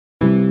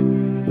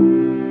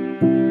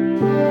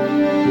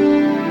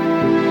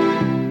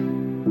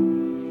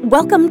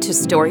Welcome to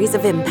Stories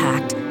of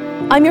Impact.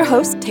 I'm your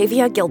host,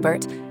 Tavia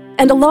Gilbert,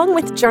 and along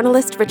with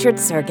journalist Richard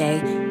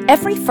Sergay,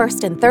 every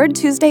first and third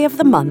Tuesday of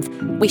the month,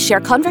 we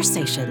share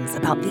conversations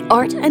about the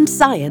art and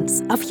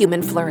science of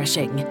human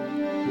flourishing.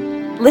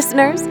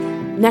 Listeners,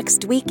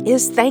 next week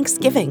is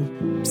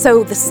Thanksgiving,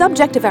 so the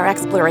subject of our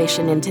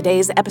exploration in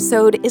today's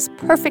episode is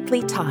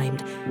perfectly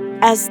timed,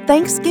 as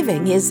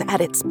Thanksgiving is,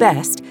 at its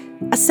best,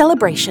 a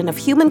celebration of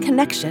human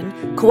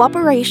connection,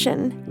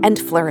 cooperation, and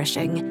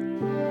flourishing.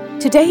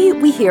 Today,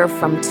 we hear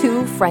from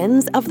two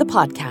friends of the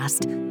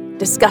podcast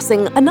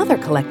discussing another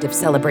collective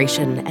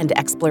celebration and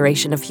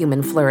exploration of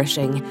human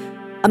flourishing,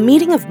 a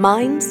meeting of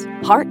minds,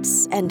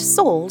 hearts, and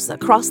souls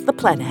across the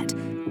planet.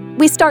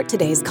 We start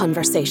today's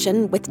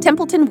conversation with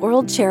Templeton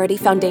World Charity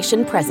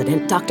Foundation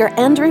President Dr.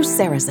 Andrew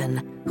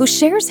Sarrazin, who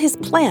shares his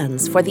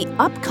plans for the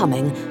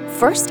upcoming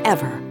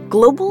first-ever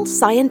Global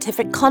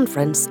Scientific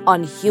Conference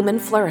on Human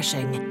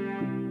Flourishing.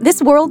 This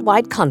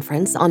worldwide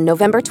conference on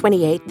November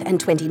 28th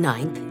and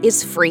 29th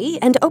is free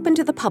and open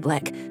to the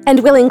public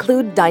and will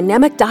include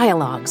dynamic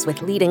dialogues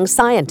with leading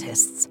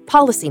scientists,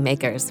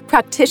 policymakers,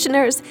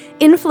 practitioners,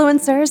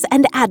 influencers,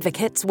 and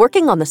advocates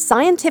working on the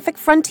scientific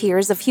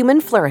frontiers of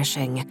human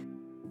flourishing.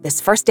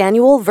 This first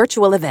annual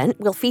virtual event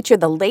will feature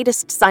the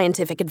latest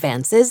scientific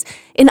advances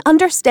in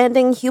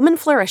understanding human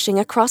flourishing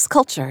across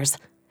cultures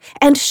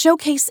and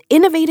showcase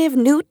innovative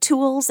new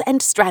tools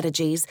and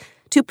strategies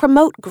to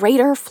promote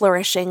greater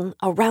flourishing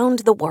around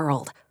the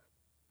world.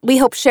 We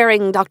hope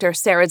sharing Dr.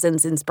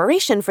 Sarrazin's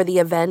inspiration for the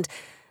event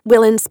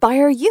will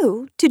inspire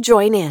you to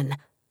join in.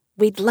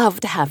 We'd love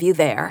to have you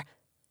there.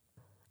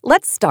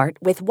 Let's start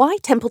with why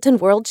Templeton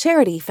World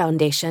Charity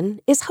Foundation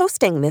is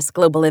hosting this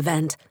global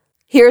event.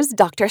 Here's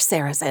Dr.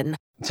 Sarrazin.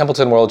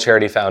 Templeton World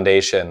Charity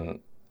Foundation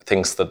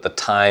thinks that the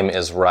time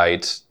is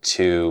right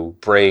to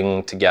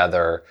bring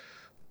together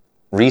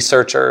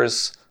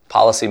researchers,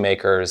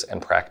 policymakers,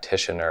 and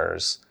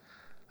practitioners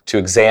to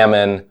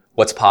examine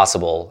what's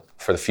possible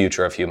for the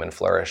future of human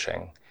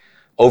flourishing.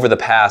 Over the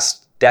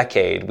past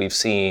decade, we've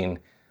seen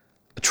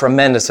a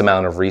tremendous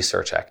amount of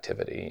research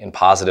activity in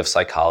positive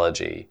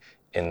psychology,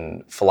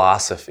 in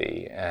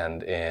philosophy,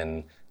 and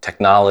in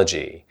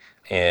technology,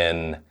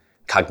 in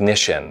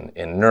cognition,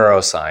 in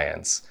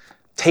neuroscience,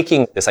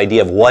 taking this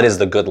idea of what is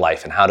the good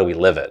life and how do we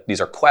live it. These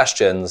are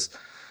questions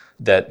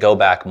that go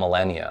back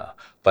millennia.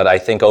 But I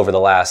think over the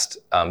last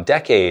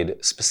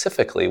decade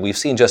specifically, we've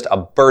seen just a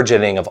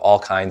burgeoning of all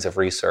kinds of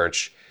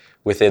research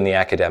within the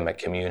academic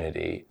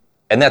community.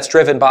 And that's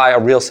driven by a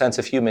real sense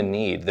of human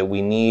need, that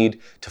we need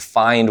to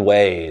find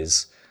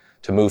ways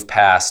to move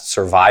past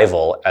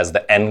survival as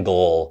the end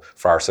goal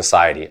for our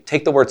society.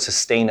 Take the word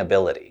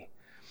sustainability.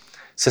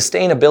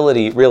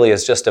 Sustainability really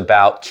is just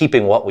about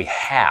keeping what we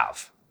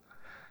have.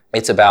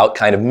 It's about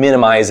kind of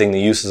minimizing the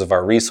uses of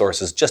our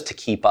resources just to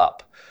keep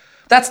up.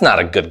 That's not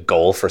a good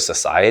goal for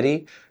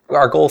society.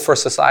 Our goal for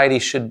society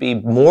should be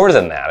more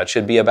than that. It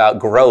should be about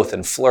growth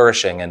and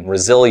flourishing and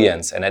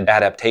resilience and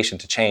adaptation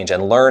to change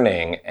and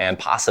learning and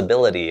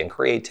possibility and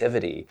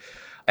creativity.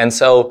 And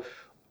so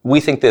we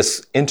think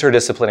this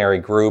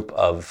interdisciplinary group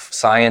of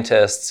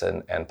scientists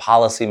and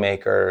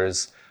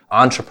policymakers,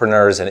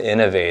 entrepreneurs and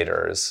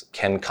innovators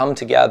can come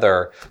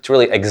together to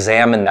really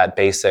examine that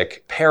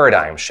basic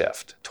paradigm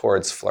shift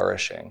towards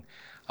flourishing.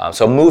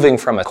 So moving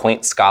from a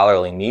quaint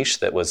scholarly niche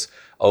that was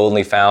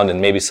only found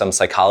in maybe some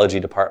psychology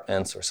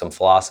departments or some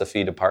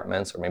philosophy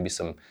departments or maybe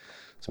some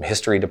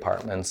history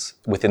departments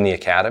within the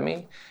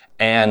academy,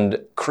 and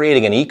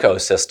creating an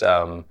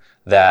ecosystem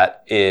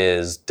that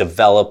is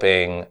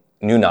developing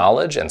new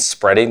knowledge and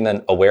spreading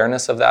the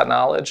awareness of that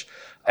knowledge,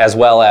 as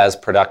well as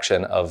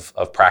production of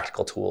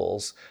practical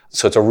tools.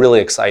 So it's a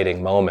really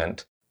exciting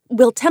moment.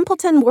 Will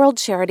Templeton World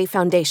Charity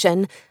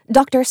Foundation,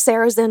 Dr.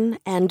 Sarrazin,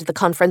 and the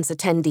conference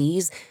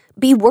attendees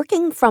be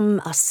working from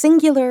a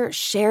singular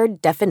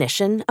shared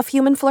definition of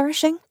human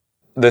flourishing?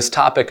 This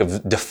topic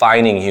of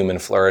defining human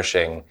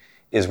flourishing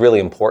is really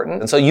important.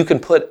 And so you can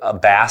put a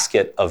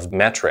basket of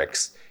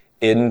metrics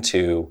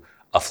into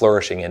a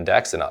flourishing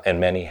index, and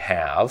many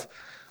have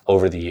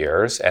over the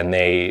years, and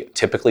they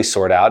typically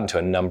sort out into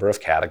a number of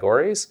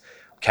categories.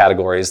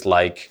 Categories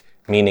like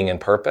meaning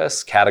and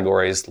purpose,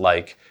 categories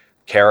like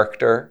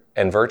character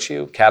and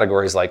virtue,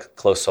 categories like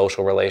close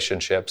social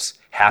relationships,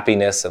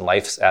 happiness and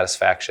life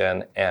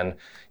satisfaction, and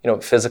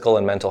physical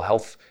and mental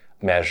health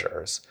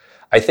measures.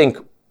 I think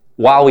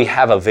while we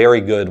have a very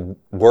good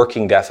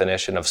working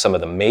definition of some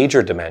of the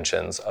major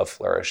dimensions of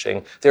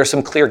flourishing, there are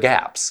some clear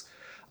gaps.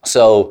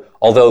 So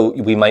although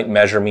we might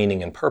measure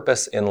meaning and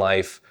purpose in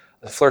life,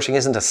 flourishing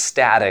isn't a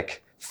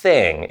static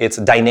thing. It's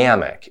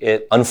dynamic.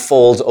 It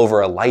unfolds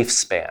over a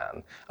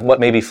lifespan. What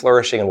may be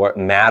flourishing and what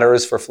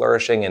matters for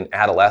flourishing in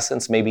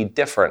adolescence may be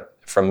different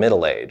from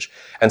middle age.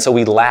 And so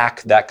we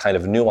lack that kind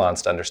of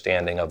nuanced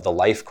understanding of the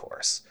life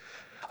course.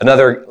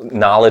 Another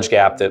knowledge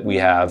gap that we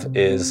have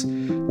is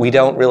we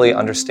don't really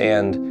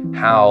understand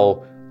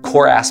how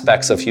core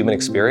aspects of human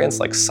experience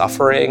like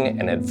suffering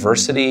and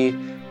adversity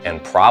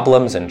and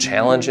problems and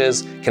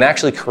challenges can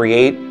actually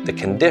create the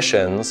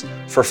conditions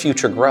for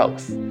future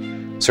growth.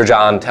 Sir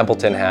John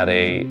Templeton had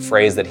a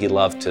phrase that he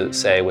loved to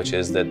say, which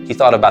is that he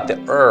thought about the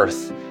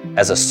earth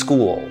as a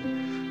school.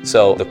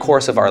 So the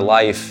course of our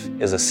life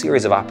is a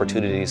series of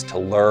opportunities to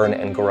learn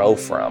and grow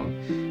from.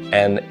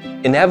 And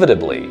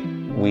inevitably,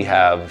 we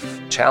have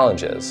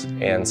challenges.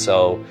 And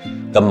so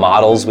the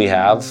models we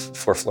have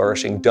for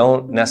flourishing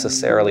don't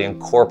necessarily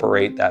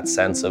incorporate that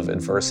sense of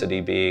adversity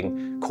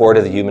being core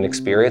to the human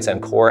experience and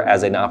core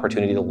as an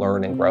opportunity to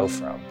learn and grow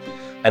from.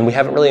 And we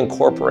haven't really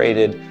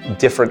incorporated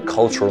different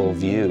cultural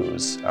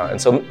views. And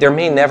so there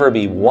may never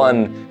be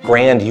one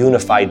grand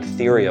unified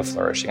theory of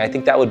flourishing. I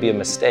think that would be a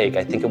mistake.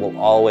 I think it will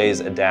always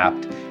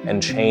adapt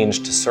and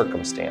change to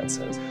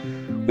circumstances.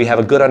 We have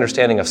a good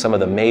understanding of some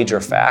of the major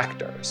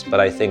factors, but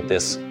I think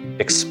this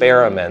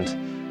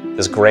experiment,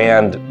 this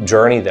grand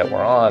journey that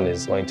we're on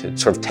is going to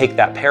sort of take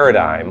that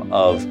paradigm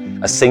of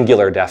a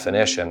singular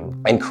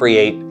definition and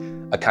create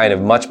a kind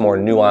of much more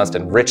nuanced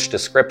and rich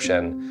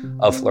description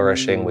of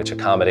flourishing, which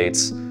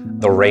accommodates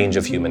the range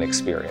of human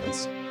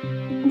experience.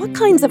 What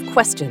kinds of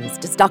questions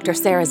does Dr.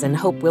 Sarrazin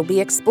hope will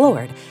be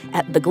explored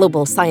at the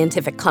Global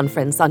Scientific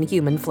Conference on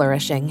Human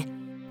Flourishing?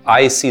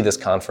 I see this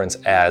conference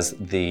as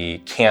the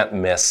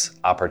can't-miss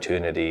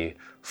opportunity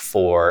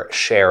for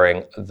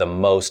sharing the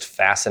most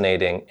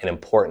fascinating and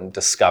important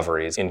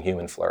discoveries in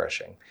human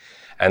flourishing.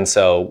 And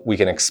so we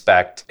can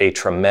expect a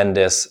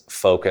tremendous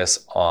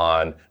focus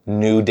on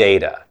new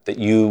data that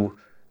you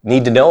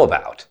need to know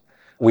about.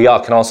 We all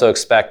can also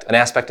expect an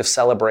aspect of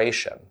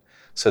celebration,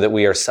 so that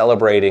we are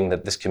celebrating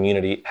that this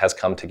community has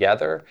come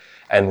together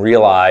and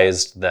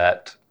realized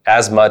that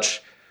as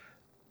much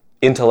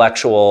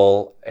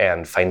intellectual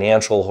and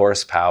financial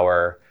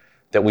horsepower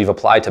that we've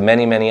applied to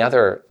many, many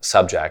other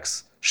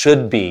subjects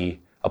should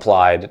be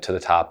applied to the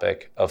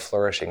topic of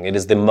flourishing. It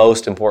is the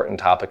most important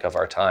topic of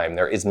our time.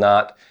 There is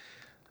not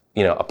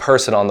a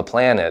person on the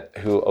planet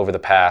who over the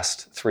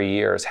past 3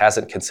 years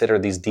hasn't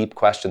considered these deep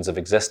questions of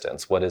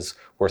existence. What is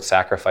worth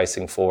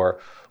sacrificing for?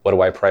 What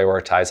do I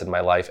prioritize in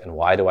my life and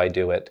why do I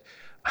do it?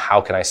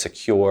 How can I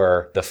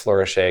secure the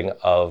flourishing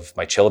of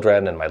my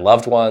children and my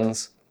loved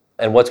ones?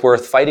 And what's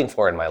worth fighting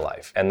for in my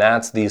life? And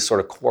that's these sort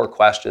of core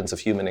questions of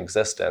human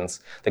existence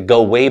that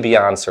go way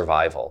beyond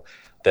survival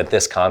that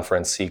this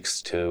conference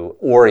seeks to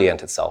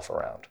orient itself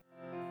around.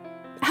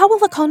 How will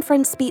the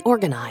conference be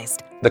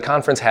organized? The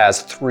conference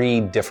has 3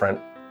 different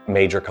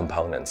major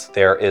components.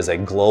 There is a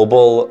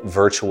global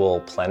virtual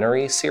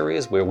plenary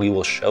series where we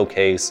will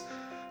showcase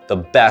the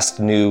best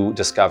new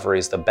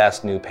discoveries, the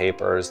best new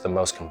papers, the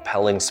most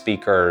compelling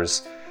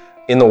speakers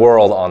in the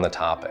world on the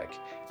topic.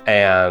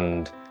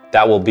 And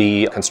that will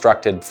be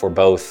constructed for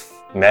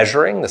both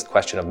measuring, this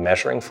question of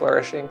measuring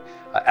flourishing,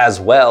 as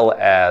well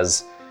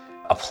as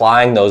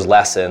applying those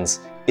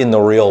lessons in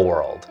the real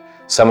world.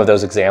 Some of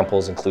those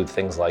examples include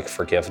things like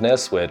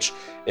forgiveness, which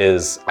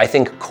is, I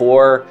think,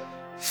 core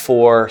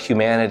for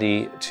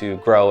humanity to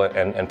grow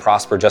and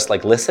prosper, just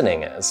like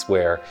listening is,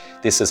 where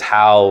this is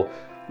how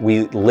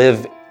we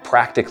live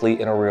practically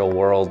in a real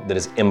world that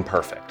is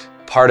imperfect.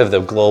 Part of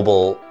the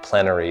global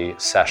plenary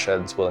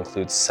sessions will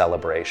include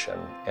celebration,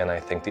 and I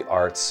think the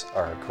arts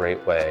are a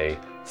great way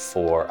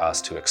for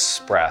us to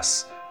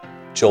express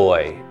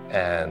joy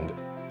and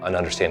an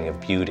understanding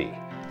of beauty,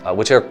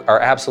 which are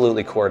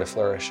absolutely core to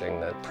flourishing.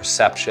 The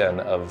perception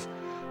of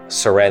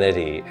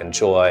serenity and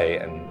joy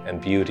and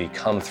beauty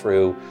come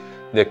through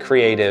the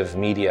creative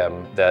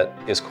medium that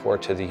is core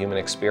to the human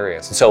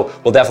experience. And so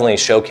we'll definitely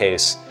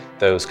showcase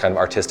those kind of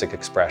artistic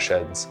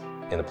expressions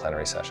in the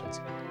plenary sessions.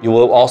 You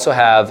will also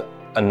have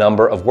a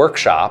number of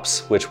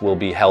workshops which will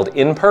be held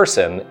in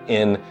person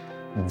in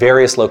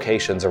various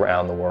locations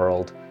around the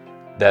world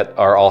that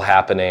are all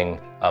happening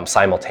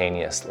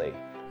simultaneously.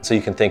 So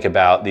you can think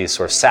about these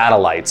sort of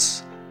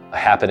satellites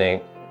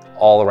happening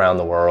all around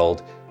the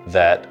world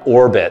that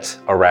orbit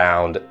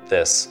around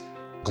this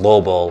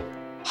global,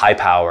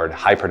 high-powered,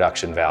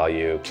 high-production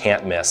value,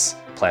 can't-miss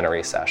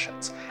plenary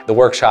sessions. The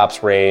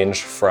workshops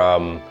range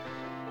from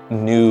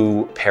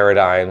new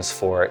paradigms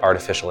for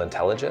artificial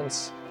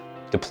intelligence,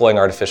 deploying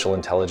artificial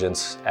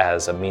intelligence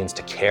as a means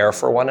to care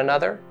for one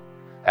another,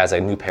 as a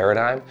new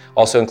paradigm.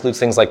 Also includes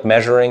things like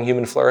measuring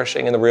human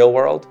flourishing in the real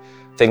world,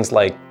 things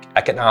like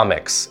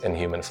economics in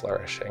human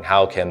flourishing.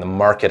 How can the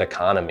market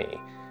economy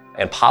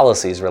and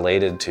policies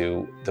related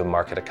to the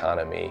market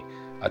economy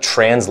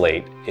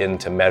translate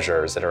into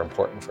measures that are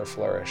important for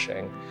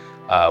flourishing?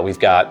 We've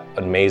got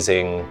an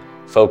amazing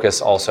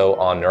focus also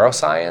on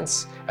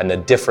neuroscience and the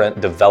different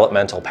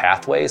developmental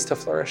pathways to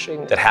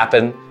flourishing that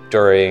happen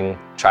during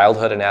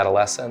childhood and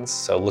adolescence.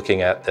 So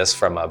looking at this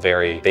from a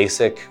very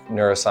basic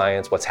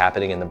neuroscience, what's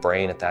happening in the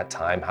brain at that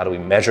time, how do we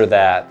measure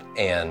that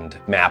and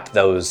map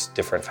those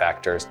different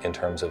factors in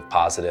terms of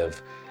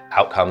positive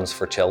outcomes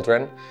for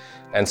children.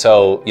 And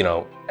so,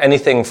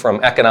 anything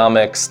from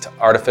economics to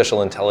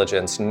artificial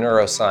intelligence,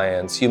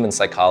 neuroscience, human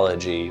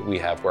psychology, we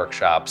have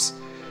workshops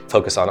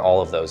focus on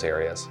all of those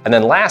areas. And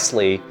then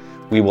lastly,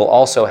 we will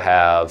also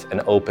have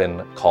an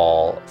open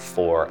call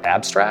for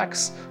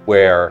abstracts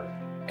where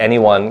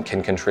anyone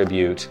can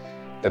contribute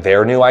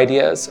their new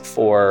ideas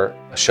for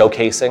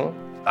showcasing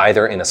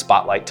either in a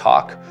spotlight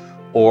talk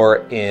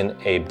or in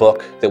a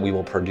book that we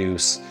will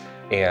produce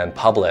and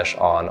publish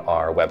on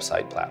our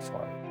website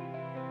platform.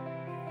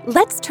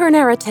 Let's turn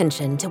our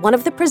attention to one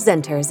of the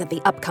presenters at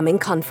the upcoming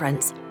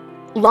conference.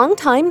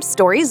 Longtime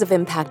Stories of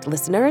Impact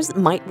listeners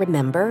might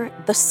remember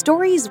the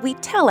Stories We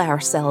Tell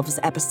Ourselves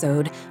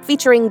episode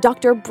featuring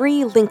Dr.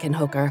 Bree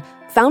Linkenhoker,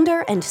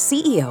 founder and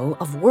CEO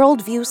of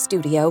Worldview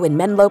Studio in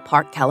Menlo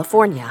Park,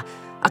 California,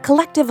 a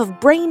collective of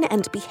brain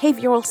and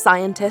behavioral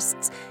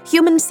scientists,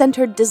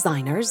 human-centered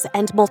designers,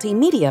 and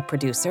multimedia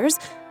producers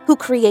who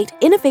create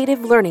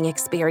innovative learning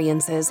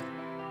experiences.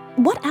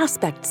 What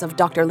aspects of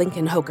Dr.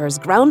 Linkenhoker's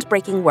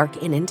groundbreaking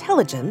work in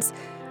intelligence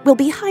will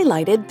be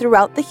highlighted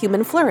throughout the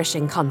Human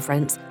Flourishing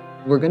Conference?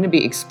 We're going to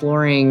be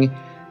exploring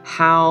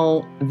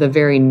how the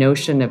very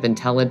notion of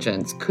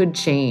intelligence could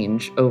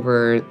change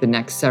over the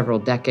next several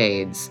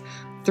decades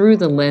through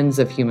the lens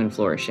of human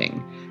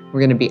flourishing. We're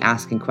going to be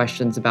asking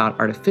questions about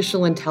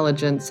artificial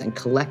intelligence and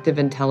collective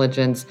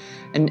intelligence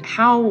and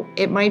how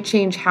it might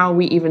change how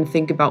we even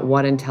think about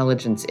what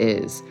intelligence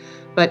is.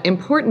 But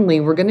importantly,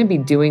 we're going to be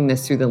doing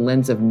this through the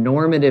lens of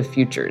normative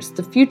futures,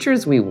 the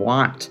futures we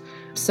want.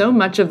 So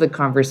much of the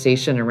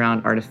conversation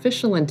around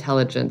artificial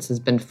intelligence has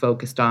been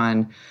focused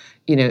on,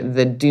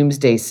 the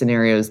doomsday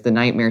scenarios, the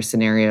nightmare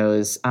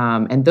scenarios,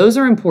 and those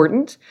are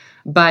important.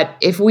 But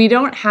if we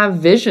don't have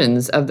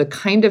visions of the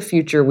kind of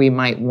future we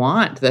might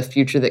want, the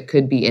future that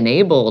could be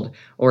enabled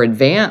or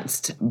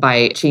advanced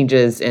by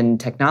changes in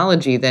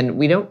technology, then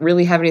we don't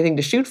really have anything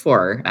to shoot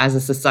for as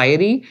a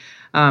society,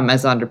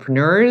 as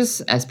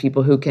entrepreneurs, as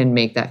people who can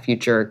make that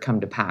future come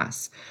to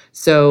pass.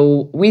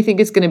 So we think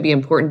it's going to be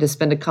important to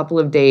spend a couple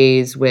of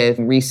days with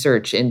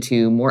research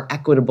into more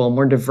equitable,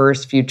 more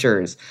diverse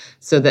futures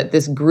so that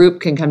this group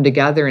can come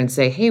together and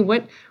say, hey,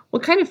 what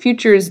kind of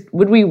futures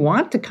would we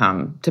want to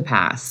come to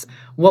pass?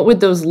 What would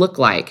those look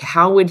like?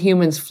 How would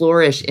humans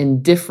flourish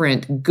in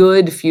different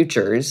good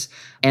futures?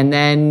 And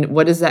then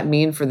what does that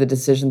mean for the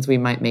decisions we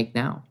might make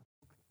now?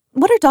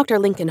 What are Dr.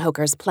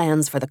 Linkenhoker's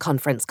plans for the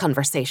conference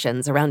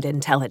conversations around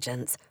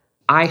intelligence?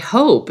 I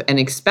hope and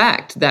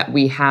expect that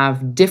we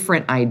have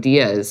different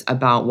ideas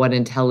about what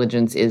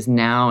intelligence is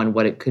now and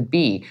what it could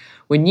be.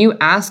 When you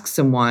ask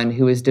someone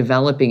who is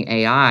developing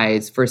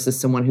AIs versus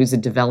someone who's a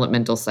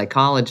developmental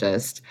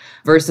psychologist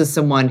versus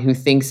someone who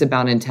thinks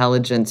about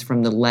intelligence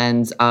from the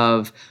lens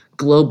of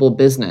global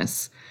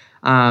business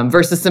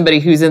versus somebody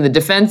who's in the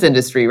defense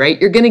industry, right?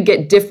 You're going to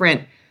get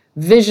different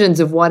visions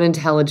of what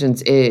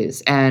intelligence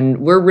is. And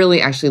we're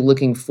really actually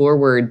looking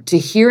forward to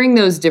hearing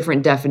those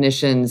different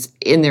definitions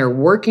in their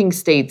working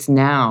states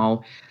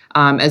now,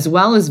 as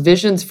well as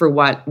visions for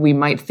what we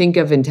might think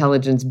of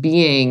intelligence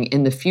being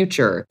in the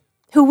future.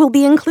 Who will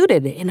be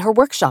included in her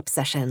workshop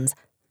sessions?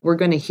 We're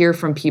going to hear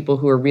from people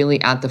who are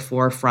really at the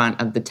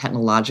forefront of the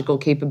technological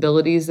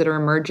capabilities that are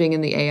emerging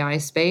in the AI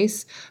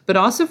space, but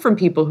also from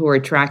people who are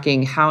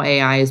tracking how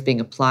AI is being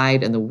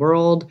applied in the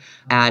world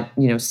at,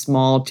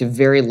 small to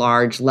very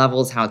large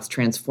levels, how it's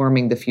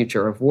transforming the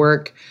future of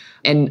work,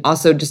 and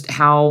also just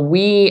how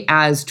we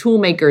as tool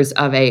makers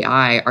of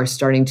AI are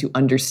starting to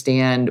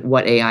understand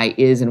what AI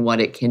is and what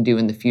it can do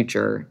in the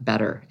future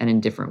better and in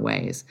different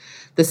ways.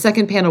 The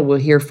second panel we'll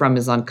hear from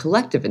is on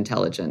collective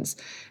intelligence.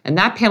 And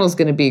that panel is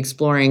going to be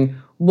exploring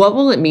what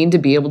will it mean to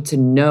be able to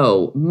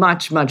know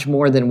much, much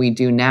more than we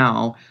do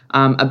now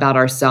about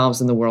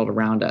ourselves and the world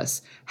around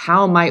us.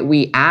 How might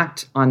we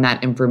act on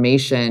that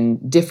information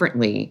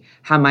differently?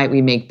 How might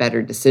we make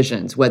better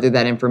decisions, whether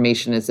that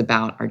information is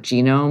about our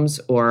genomes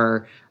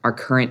or our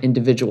current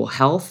individual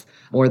health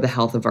or the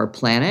health of our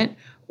planet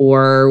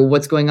or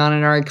what's going on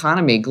in our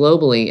economy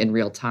globally in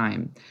real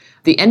time.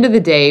 The end of the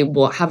day,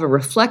 we'll have a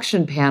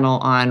reflection panel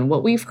on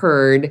what we've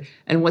heard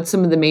and what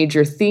some of the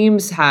major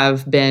themes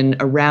have been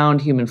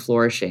around human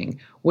flourishing.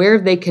 Where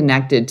have they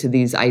connected to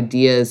these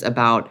ideas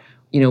about,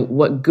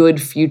 what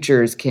good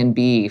futures can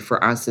be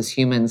for us as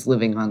humans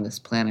living on this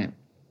planet?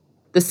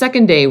 The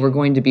second day, we're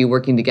going to be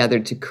working together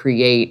to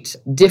create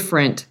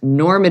different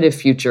normative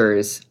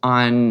futures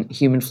on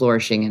human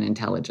flourishing and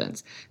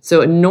intelligence.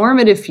 So a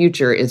normative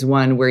future is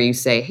one where you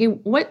say, hey,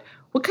 what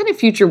kind of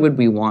future would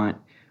we want?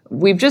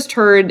 We've just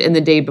heard in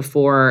the day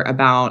before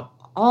about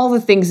all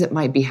the things that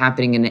might be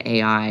happening in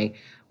AI.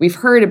 We've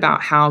heard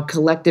about how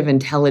collective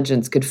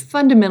intelligence could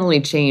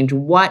fundamentally change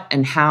what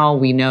and how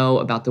we know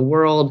about the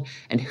world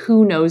and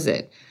who knows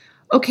it.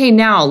 Okay,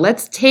 now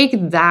let's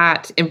take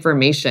that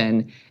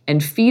information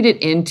and feed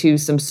it into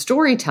some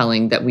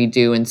storytelling that we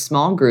do in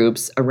small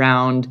groups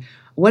around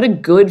what a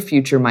good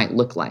future might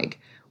look like.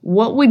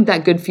 What would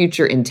that good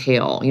future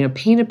entail?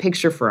 Paint a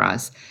picture for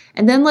us.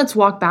 And then let's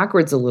walk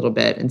backwards a little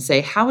bit and say,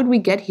 how would we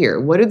get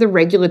here? What are the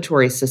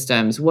regulatory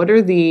systems? What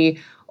are the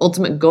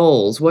ultimate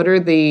goals? What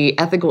are the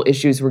ethical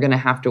issues we're going to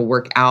have to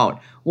work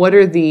out? What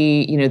are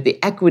the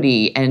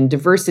equity and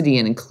diversity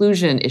and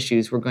inclusion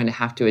issues we're going to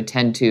have to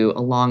attend to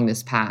along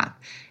this path?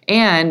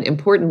 And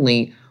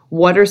importantly,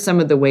 what are some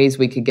of the ways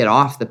we could get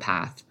off the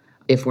path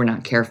if we're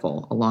not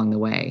careful along the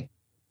way?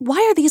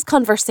 Why are these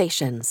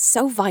conversations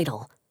so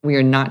vital? We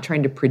are not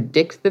trying to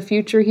predict the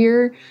future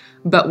here,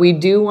 but we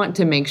do want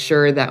to make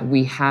sure that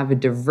we have a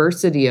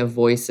diversity of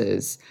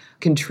voices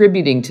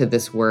contributing to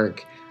this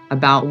work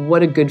about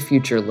what a good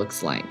future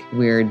looks like.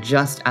 We're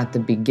just at the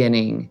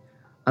beginning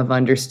of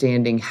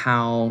understanding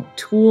how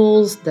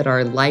tools that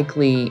are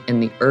likely in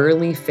the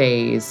early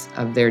phase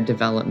of their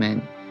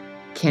development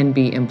can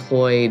be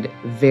employed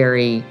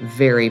very,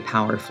 very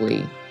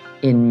powerfully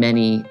in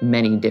many,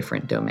 many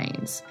different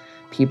domains.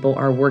 People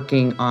are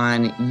working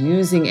on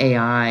using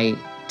AI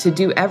to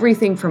do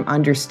everything from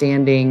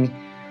understanding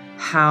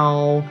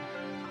how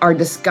our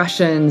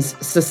discussions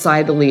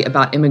societally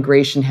about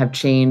immigration have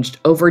changed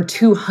over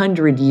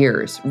 200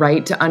 years,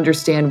 right? To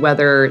understand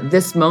whether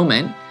this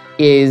moment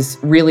is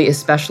really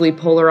especially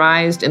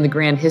polarized in the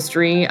grand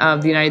history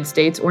of the United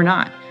States or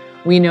not.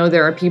 We know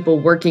there are people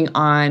working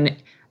on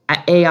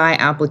AI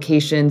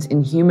applications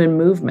in human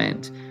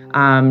movement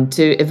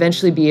to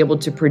eventually be able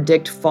to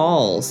predict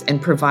falls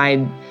and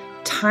provide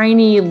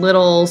tiny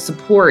little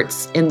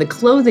supports in the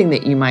clothing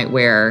that you might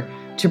wear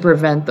to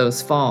prevent those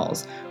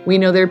falls. We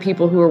know there are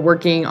people who are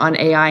working on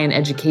AI in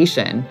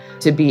education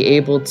to be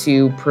able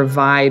to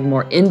provide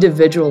more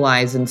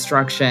individualized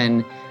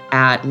instruction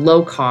at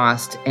low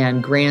cost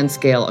and grand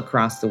scale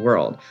across the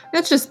world.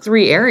 That's just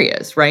 3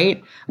 areas,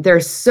 right? There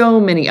are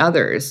so many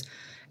others.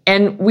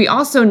 And we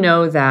also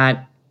know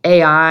that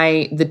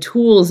AI, the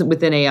tools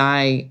within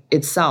AI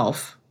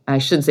itself, I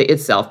shouldn't say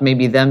itself,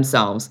 maybe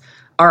themselves,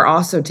 are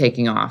also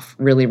taking off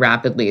really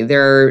rapidly.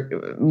 There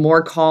are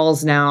more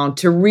calls now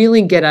to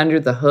really get under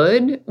the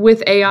hood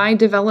with AI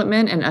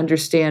development and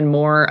understand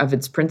more of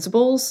its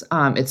principles,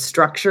 its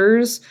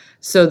structures,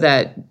 so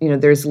that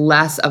there's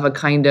less of a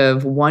kind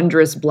of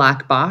wondrous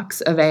black box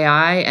of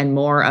AI and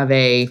more of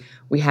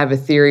we have a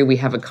theory, we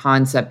have a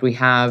concept, we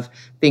have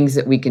things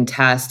that we can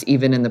test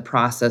even in the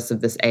process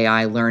of this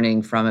AI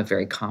learning from a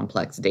very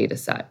complex data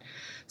set.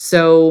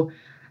 So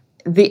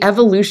the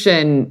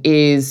evolution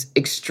is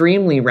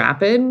extremely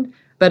rapid,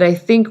 but I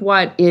think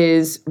what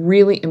is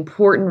really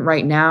important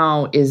right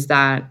now is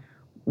that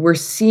we're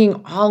seeing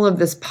all of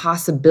this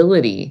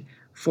possibility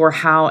for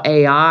how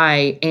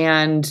AI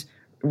and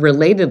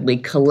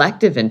relatedly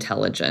collective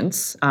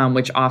intelligence,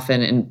 which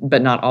often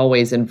but not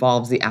always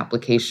involves the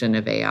application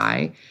of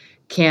AI,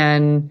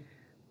 can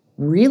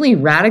really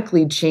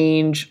radically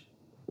change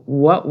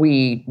what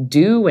we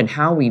do and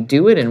how we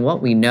do it and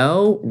what we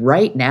know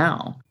right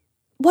now.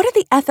 What are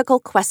the ethical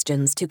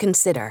questions to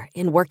consider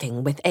in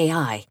working with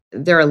AI?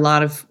 There are a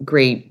lot of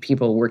great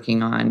people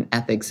working on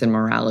ethics and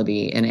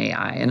morality in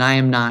AI, and I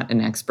am not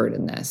an expert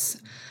in this.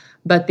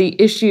 But the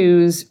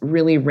issues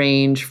really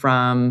range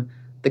from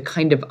the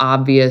kind of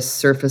obvious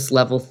surface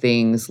level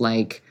things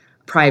like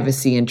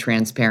privacy and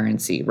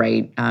transparency,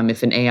 right?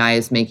 If an AI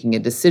is making a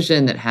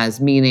decision that has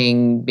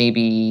meaning,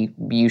 maybe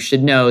you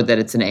should know that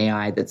it's an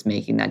AI that's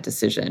making that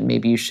decision.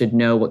 Maybe you should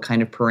know what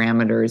kind of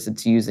parameters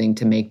it's using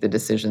to make the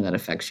decision that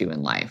affects you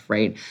in life,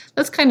 right?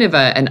 That's kind of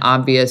an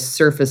obvious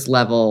surface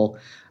level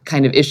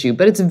kind of issue,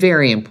 but it's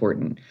very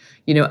important.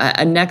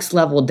 A next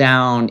level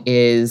down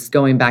is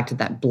going back to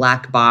that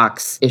black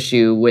box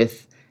issue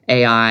with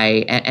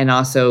AI and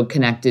also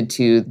connected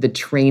to the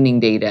training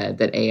data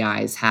that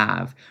AIs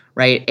have,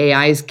 right?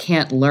 AIs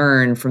can't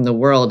learn from the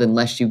world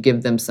unless you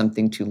give them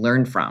something to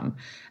learn from.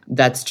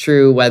 That's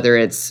true whether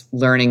it's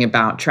learning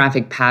about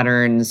traffic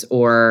patterns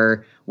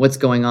or what's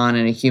going on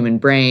in a human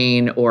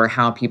brain or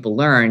how people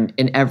learn.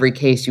 In every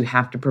case, you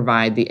have to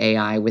provide the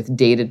AI with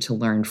data to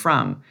learn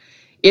from.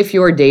 If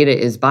your data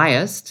is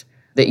biased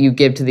that you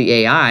give to the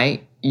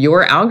AI,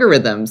 your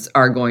algorithms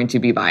are going to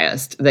be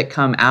biased that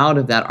come out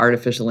of that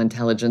artificial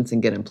intelligence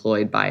and get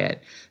employed by it.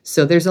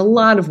 So there's a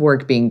lot of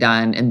work being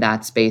done in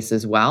that space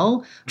as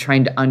well,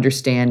 trying to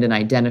understand and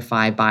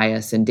identify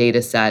bias in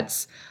data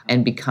sets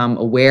and become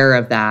aware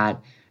of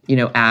that,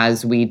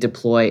 as we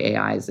deploy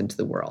AIs into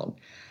the world.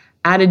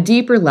 At a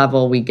deeper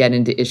level, we get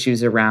into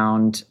issues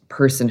around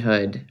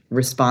personhood,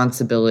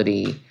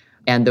 responsibility,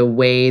 and the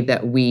way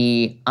that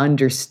we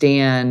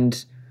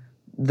understand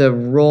the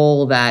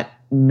role that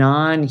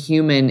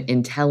non-human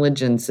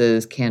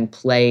intelligences can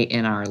play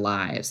in our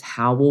lives.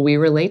 How will we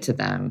relate to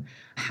them?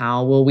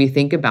 How will we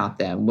think about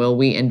them? Will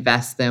we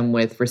invest them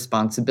with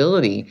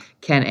responsibility?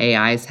 Can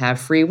AIs have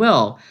free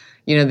will?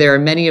 There are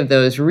many of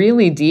those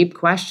really deep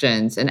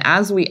questions. And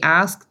as we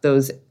ask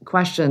those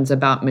questions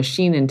about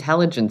machine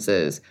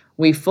intelligences,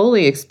 we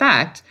fully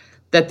expect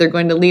that they're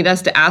going to lead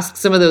us to ask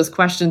some of those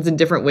questions in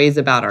different ways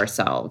about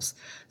ourselves.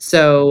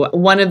 So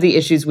one of the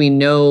issues we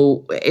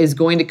know is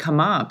going to come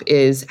up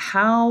is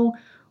how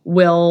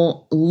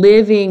will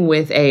living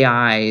with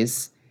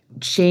AIs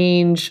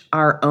change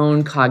our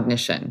own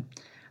cognition?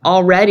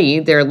 Already,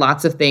 there are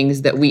lots of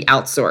things that we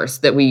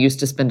outsource that we used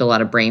to spend a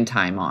lot of brain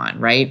time on,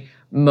 right?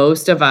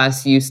 Most of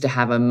us used to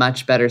have a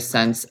much better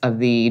sense of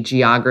the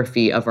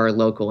geography of our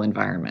local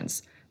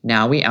environments.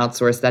 Now we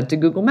outsource that to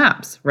Google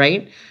Maps,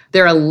 right?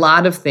 There are a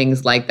lot of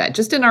things like that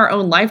just in our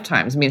own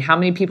lifetimes. I mean, how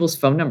many people's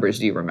phone numbers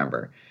do you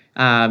remember?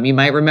 You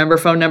might remember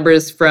phone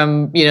numbers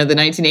from, the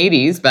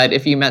 1980s, but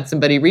if you met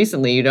somebody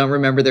recently, you don't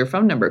remember their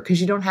phone number because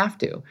you don't have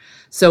to.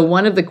 So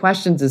one of the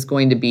questions is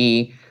going to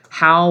be,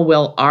 how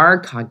will our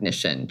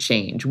cognition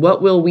change?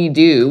 What will we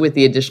do with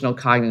the additional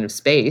cognitive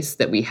space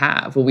that we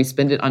have? Will we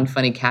spend it on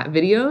funny cat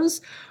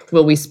videos?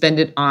 Will we spend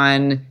it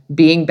on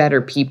being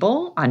better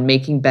people, on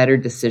making better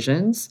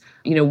decisions?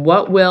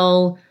 What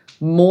will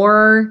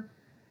more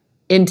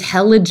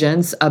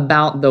intelligence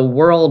about the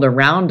world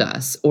around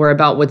us or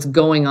about what's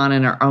going on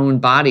in our own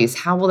bodies,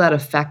 how will that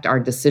affect our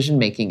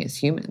decision-making as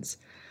humans?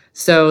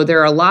 So there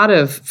are a lot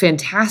of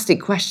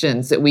fantastic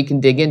questions that we can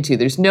dig into.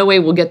 There's no way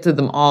we'll get to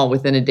them all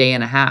within a day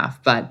and a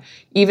half, but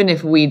even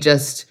if we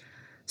just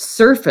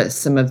surface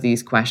some of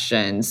these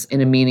questions in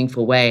a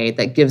meaningful way,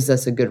 that gives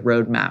us a good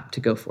roadmap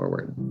to go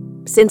forward.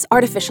 Since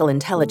artificial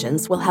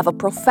intelligence will have a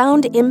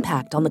profound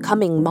impact on the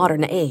coming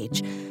modern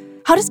age,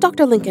 how does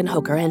Dr. Lincoln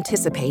Hoker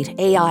anticipate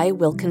AI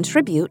will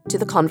contribute to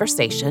the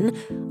conversation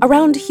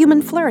around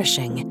human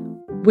flourishing?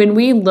 When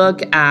we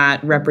look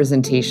at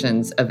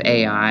representations of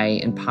AI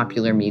in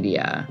popular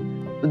media,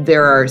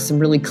 there are some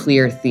really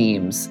clear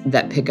themes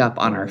that pick up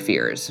on our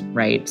fears,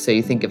 right? So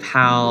you think of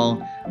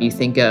HAL, you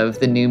think of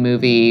the new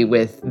movie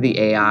with the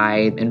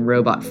AI in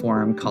robot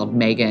form called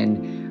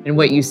Megan, and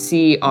what you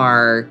see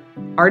are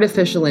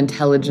artificial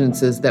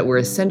intelligences that were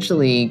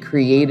essentially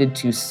created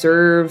to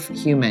serve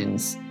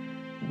humans,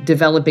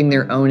 developing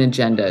their own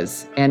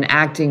agendas and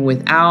acting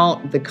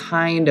without the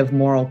kind of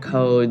moral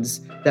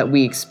codes that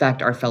we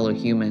expect our fellow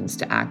humans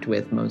to act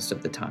with most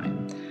of the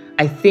time.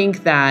 I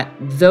think that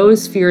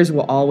those fears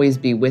will always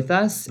be with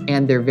us,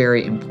 and they're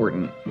very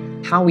important.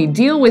 How we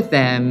deal with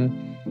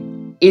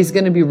them is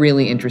going to be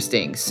really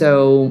interesting.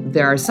 So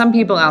there are some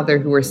people out there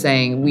who are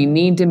saying we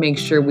need to make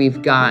sure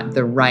we've got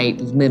the right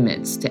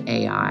limits to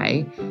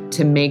AI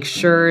to make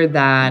sure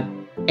that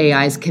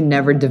AIs can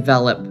never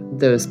develop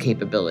those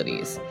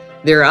capabilities.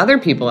 There are other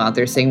people out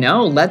there saying,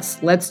 no,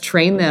 let's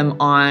train them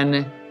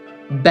on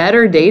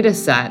better data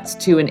sets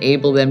to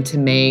enable them to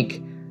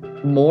make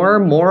more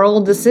moral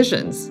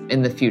decisions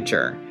in the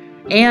future,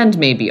 and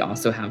maybe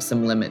also have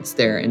some limits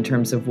there in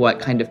terms of what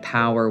kind of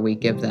power we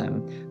give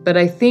them. But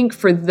I think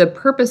for the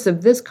purpose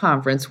of this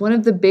conference, one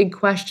of the big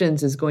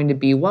questions is going to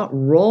be, what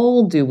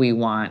role do we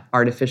want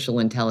artificial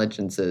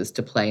intelligences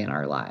to play in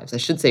our lives? I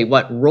should say,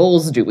 what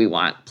roles do we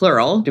want,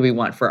 plural, do we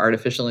want for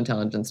artificial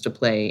intelligence to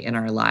play in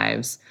our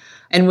lives?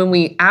 And when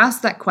we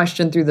ask that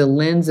question through the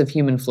lens of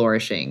human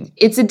flourishing,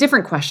 it's a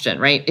different question,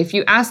 right? If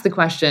you ask the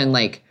question,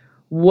 like,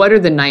 what are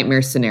the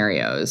nightmare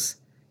scenarios?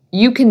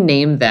 You can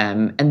name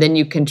them, and then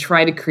you can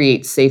try to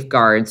create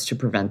safeguards to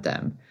prevent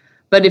them.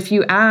 But if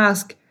you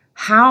ask,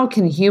 how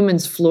can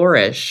humans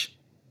flourish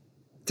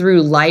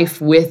through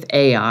life with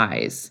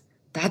AIs?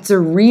 That's a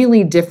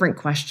really different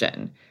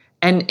question.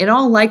 And in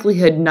all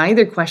likelihood,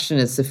 neither question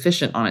is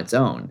sufficient on its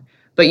own.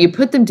 But you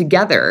put them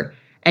together,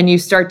 and you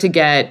start to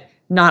get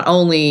not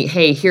only,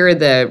 hey, here are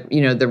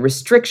the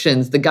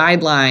restrictions, the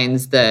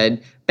guidelines,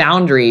 the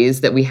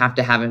boundaries that we have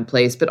to have in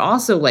place, but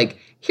also like,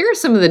 here are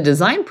some of the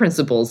design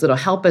principles that'll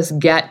help us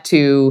get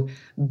to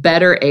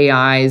better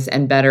AIs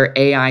and better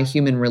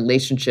AI-human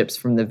relationships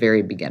from the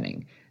very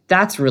beginning.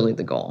 That's really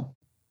the goal.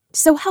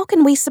 So how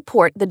can we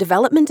support the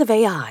development of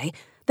AI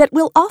that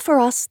will offer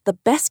us the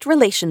best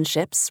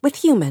relationships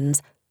with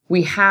humans?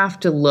 We have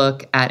to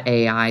look at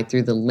AI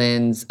through the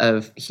lens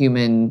of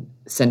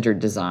human-centered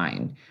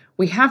design.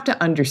 We have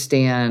to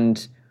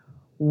understand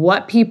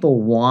what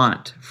people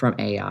want from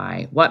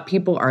AI, what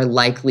people are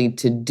likely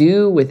to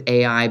do with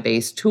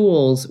AI-based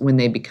tools when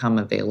they become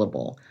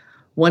available.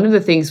 One of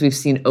the things we've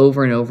seen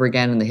over and over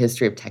again in the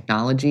history of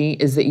technology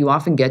is that you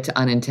often get to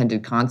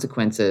unintended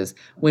consequences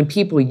when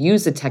people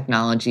use a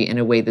technology in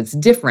a way that's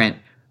different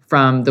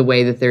from the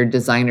way that their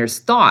designers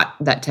thought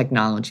that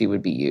technology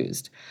would be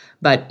used.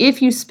 But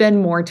if you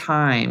spend more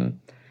time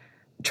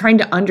trying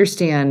to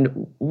understand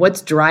what's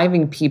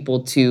driving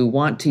people to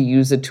want to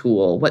use a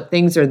tool, what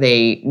things are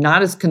they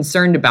not as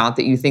concerned about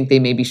that you think they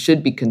maybe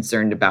should be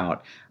concerned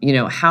about,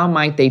 how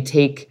might they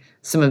take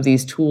some of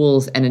these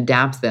tools and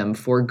adapt them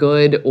for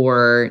good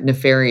or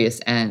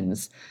nefarious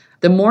ends.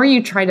 The more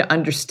you try to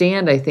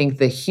understand, I think,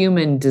 the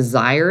human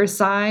desire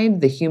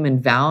side, the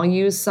human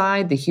values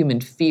side, the human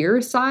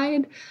fear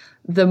side,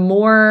 the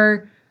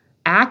more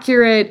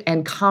accurate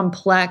and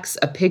complex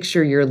a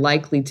picture you're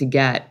likely to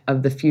get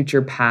of the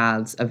future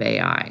paths of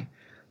AI.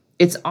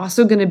 It's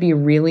also going to be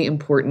really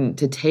important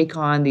to take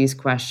on these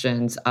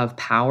questions of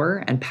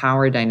power and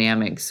power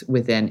dynamics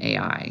within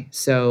AI.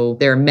 So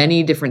there are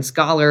many different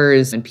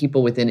scholars and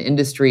people within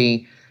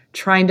industry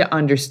trying to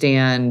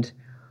understand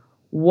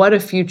what a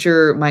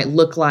future might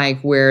look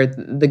like where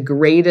the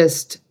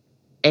greatest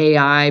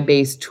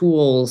AI-based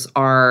tools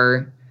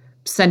are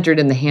centered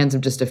in the hands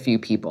of just a few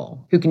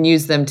people who can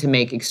use them to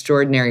make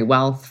extraordinary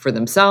wealth for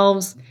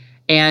themselves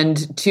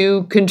and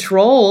to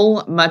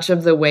control much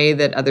of the way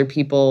that other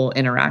people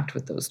interact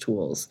with those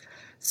tools.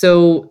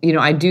 So,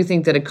 I do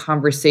think that a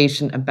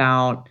conversation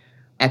about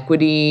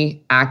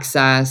equity,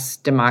 access,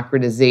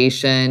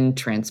 democratization,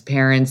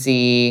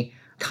 transparency,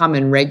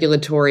 common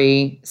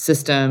regulatory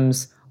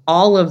systems,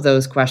 All of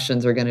those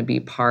questions are going to be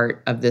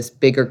part of this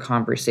bigger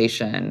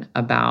conversation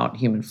about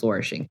human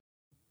flourishing.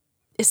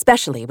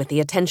 Especially with the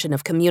attention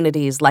of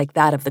communities like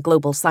that of the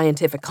Global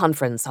Scientific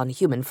Conference on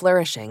Human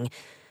Flourishing,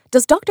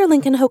 does Dr.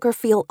 Linkenhoker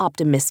feel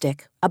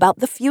optimistic about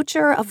the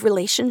future of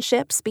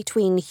relationships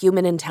between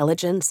human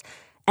intelligence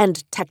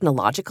and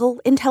technological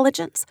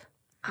intelligence?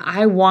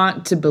 I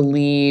want to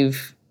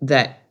believe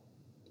that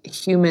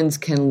humans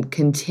can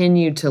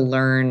continue to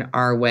learn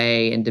our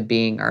way into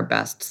being our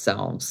best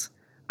selves.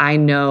 I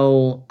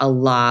know a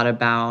lot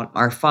about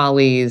our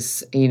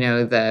follies,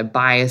 the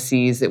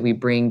biases that we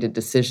bring to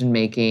decision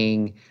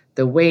making,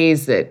 the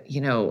ways that,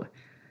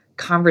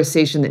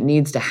 conversation that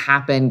needs to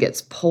happen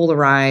gets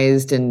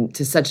polarized and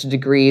to such a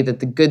degree that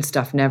the good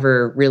stuff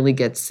never really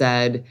gets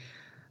said.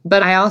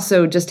 But I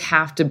also just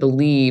have to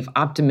believe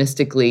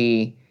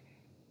optimistically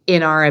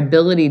in our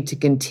ability to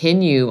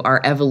continue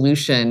our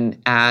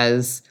evolution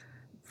as,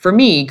 for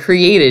me,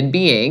 created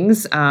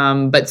beings,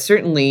 but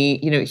certainly,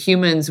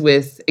 humans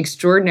with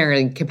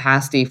extraordinary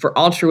capacity for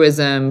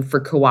altruism, for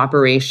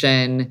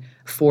cooperation,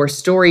 for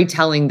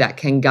storytelling that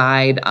can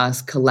guide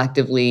us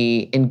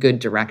collectively in good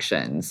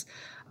directions.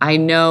 I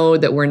know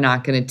that we're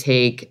not going to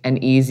take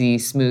an easy,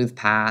 smooth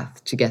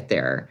path to get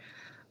there.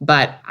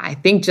 But I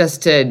think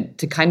just to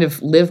kind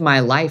of live my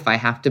life, I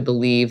have to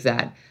believe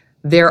that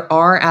there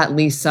are at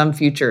least some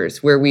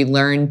futures where we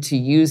learn to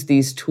use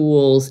these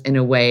tools in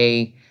a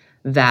way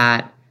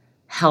that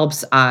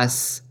helps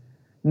us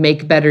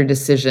make better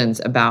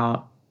decisions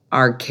about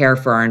our care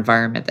for our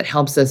environment, that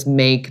helps us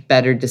make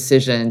better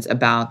decisions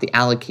about the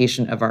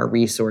allocation of our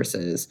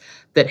resources,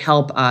 that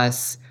help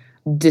us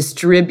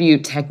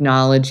distribute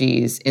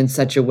technologies in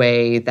such a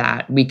way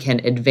that we can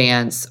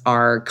advance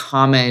our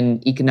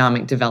common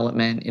economic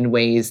development in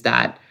ways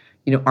that,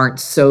 aren't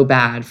so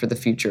bad for the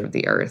future of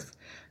the earth.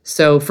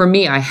 So for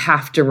me, I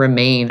have to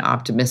remain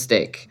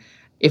optimistic.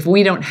 If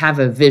we don't have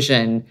a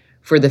vision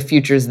for the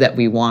futures that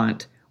we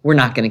want, we're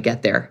not going to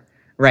get there,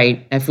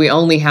 right? If we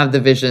only have the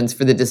visions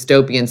for the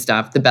dystopian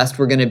stuff, the best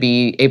we're going to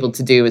be able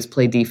to do is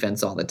play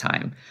defense all the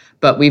time.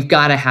 But we've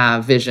got to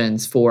have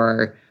visions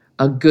for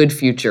a good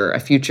future, a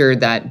future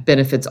that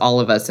benefits all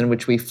of us, in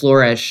which we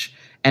flourish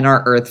and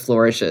our earth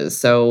flourishes.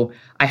 So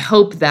I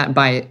hope that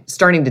by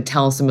starting to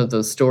tell some of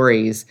those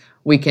stories,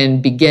 we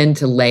can begin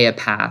to lay a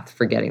path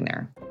for getting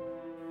there.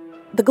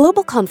 The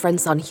Global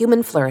Conference on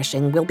Human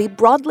Flourishing will be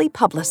broadly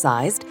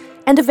publicized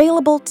and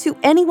available to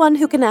anyone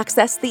who can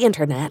access the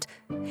internet.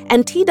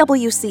 And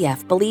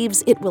TWCF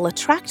believes it will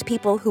attract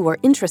people who are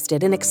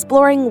interested in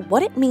exploring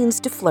what it means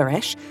to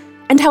flourish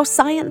and how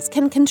science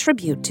can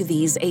contribute to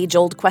these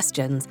age-old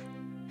questions.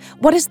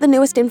 What is the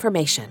newest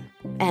information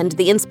and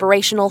the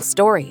inspirational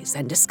stories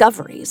and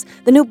discoveries,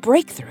 the new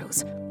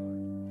breakthroughs?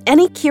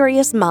 Any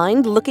curious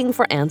mind looking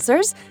for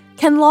answers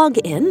can log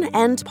in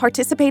and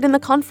participate in the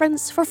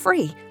conference for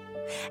free.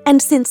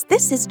 And since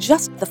this is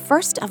just the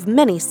first of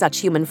many such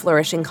human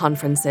flourishing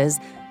conferences,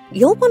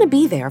 you'll want to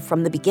be there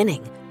from the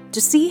beginning to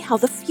see how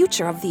the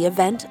future of the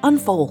event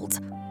unfolds.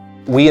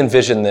 We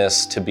envision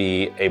this to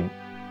be a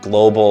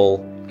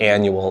global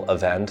annual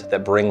event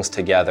that brings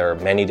together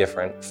many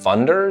different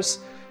funders,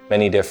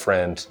 many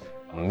different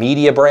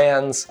media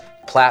brands,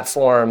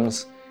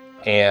 platforms,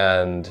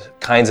 and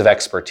kinds of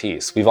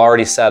expertise. We've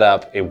already set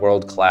up a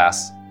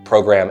world-class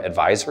program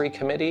advisory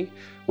committee,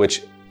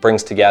 which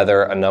brings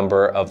together a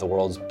number of the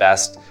world's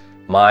best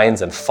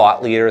minds and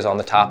thought leaders on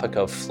the topic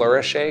of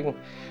flourishing.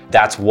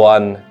 That's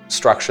one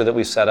structure that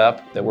we've set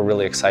up that we're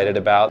really excited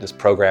about, this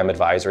program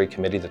advisory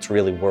committee that's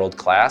really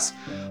world-class.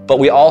 But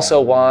we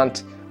also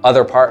want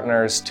other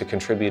partners to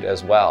contribute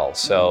as well.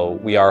 So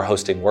we are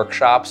hosting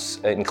workshops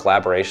in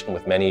collaboration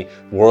with many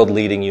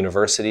world-leading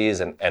universities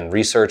and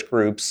research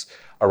groups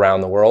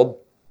around the world.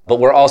 But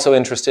we're also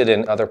interested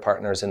in other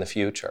partners in the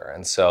future.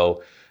 And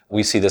so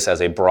we see this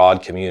as a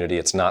broad community.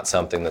 It's not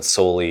something that's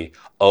solely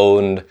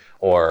owned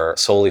or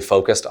solely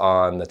focused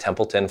on the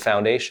Templeton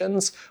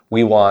Foundations.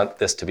 We want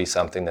this to be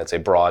something that's a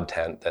broad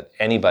tent that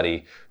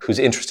anybody who's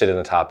interested in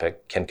the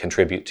topic can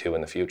contribute to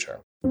in the future.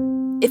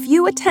 If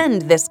you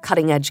attend this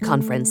cutting-edge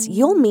conference,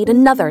 you'll meet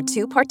another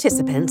two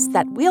participants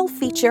that we'll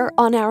feature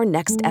on our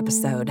next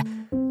episode.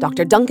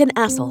 Dr. Duncan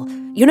Assel,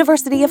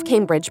 University of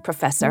Cambridge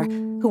professor,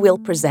 who will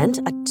present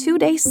a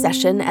 2-day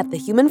session at the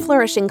Human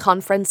Flourishing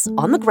Conference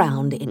on the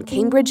ground in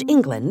Cambridge,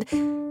 England,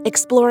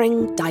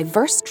 exploring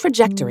diverse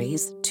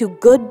trajectories to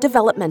good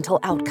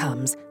developmental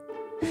outcomes.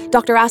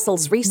 Dr.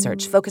 Assel's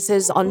research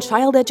focuses on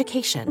child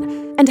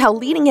education and how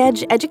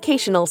leading-edge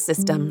educational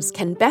systems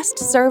can best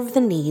serve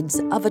the needs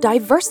of a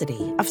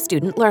diversity of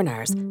student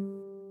learners.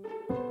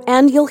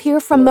 And you'll hear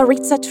from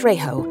Maritza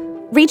Trejo,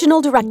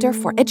 Regional Director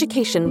for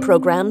Education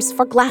Programs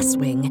for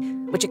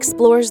Glasswing, which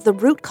explores the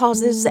root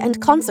causes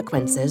and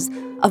consequences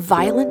of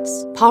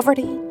violence,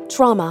 poverty,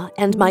 trauma,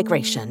 and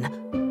migration.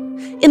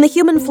 In the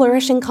Human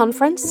Flourishing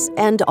Conference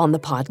and on the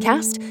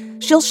podcast,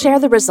 she'll share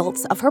the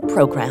results of her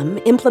program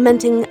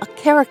implementing a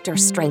character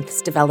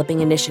strengths developing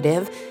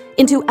initiative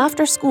into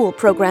after-school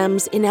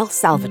programs in El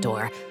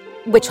Salvador,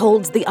 which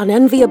holds the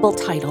unenviable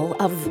title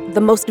of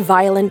the most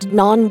violent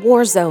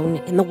non-war zone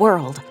in the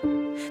world.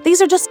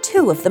 These are just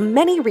two of the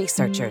many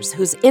researchers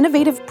whose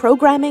innovative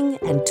programming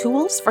and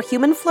tools for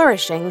human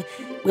flourishing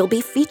will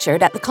be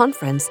featured at the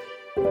conference.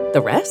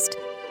 The rest?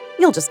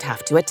 You'll just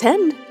have to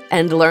attend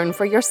and learn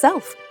for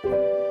yourself.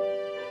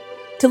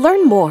 To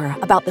learn more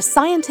about the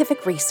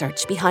scientific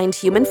research behind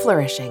human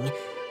flourishing,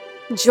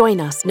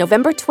 join us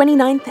November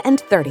 29th and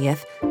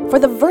 30th for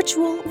the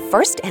virtual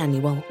first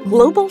annual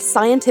Global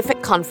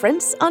Scientific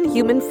Conference on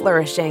Human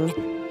Flourishing.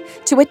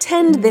 To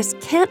attend this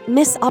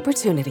can't-miss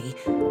opportunity,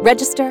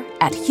 register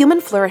at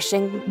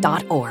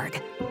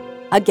humanflourishing.org.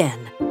 Again,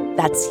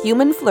 that's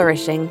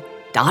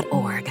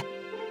humanflourishing.org.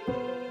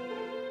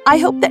 I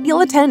hope that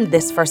you'll attend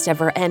this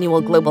first-ever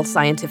annual Global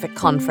Scientific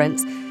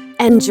Conference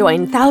and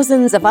join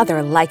thousands of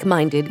other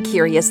like-minded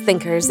curious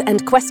thinkers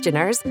and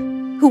questioners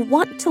who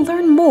want to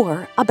learn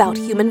more about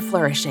human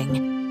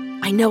flourishing.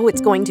 I know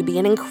it's going to be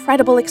an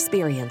incredible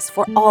experience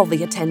for all the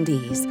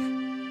attendees.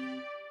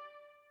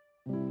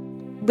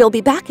 We'll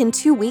be back in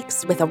 2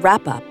 weeks with a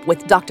wrap-up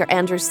with Dr.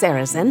 Andrew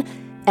Sarrazin,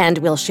 and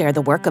we'll share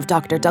the work of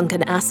Dr.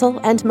 Duncan Assel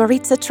and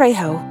Maritza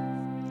Trejo.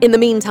 In the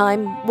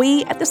meantime,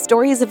 we at the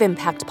Stories of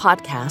Impact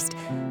podcast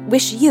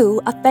wish you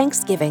a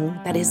Thanksgiving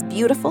that is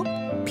beautiful,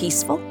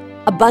 peaceful,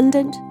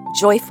 abundant,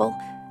 joyful,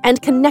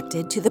 and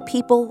connected to the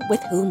people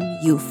with whom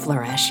you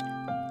flourish.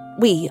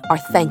 We are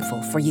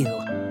thankful for you.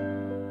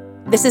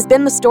 This has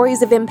been the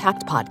Stories of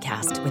Impact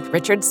podcast with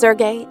Richard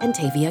Sergey and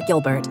Tavia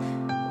Gilbert.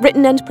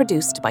 Written and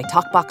produced by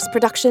Talkbox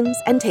Productions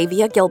and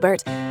Tavia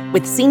Gilbert,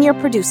 with senior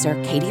producer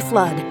Katie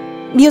Flood.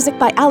 Music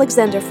by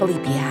Alexander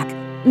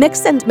Filipiak.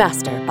 Mix and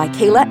master by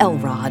Kayla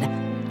Elrod.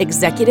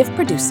 Executive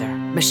producer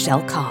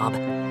Michelle Cobb.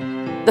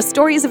 The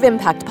Stories of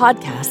Impact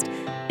podcast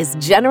is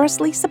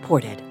generously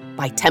supported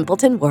by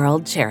Templeton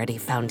World Charity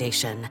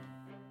Foundation.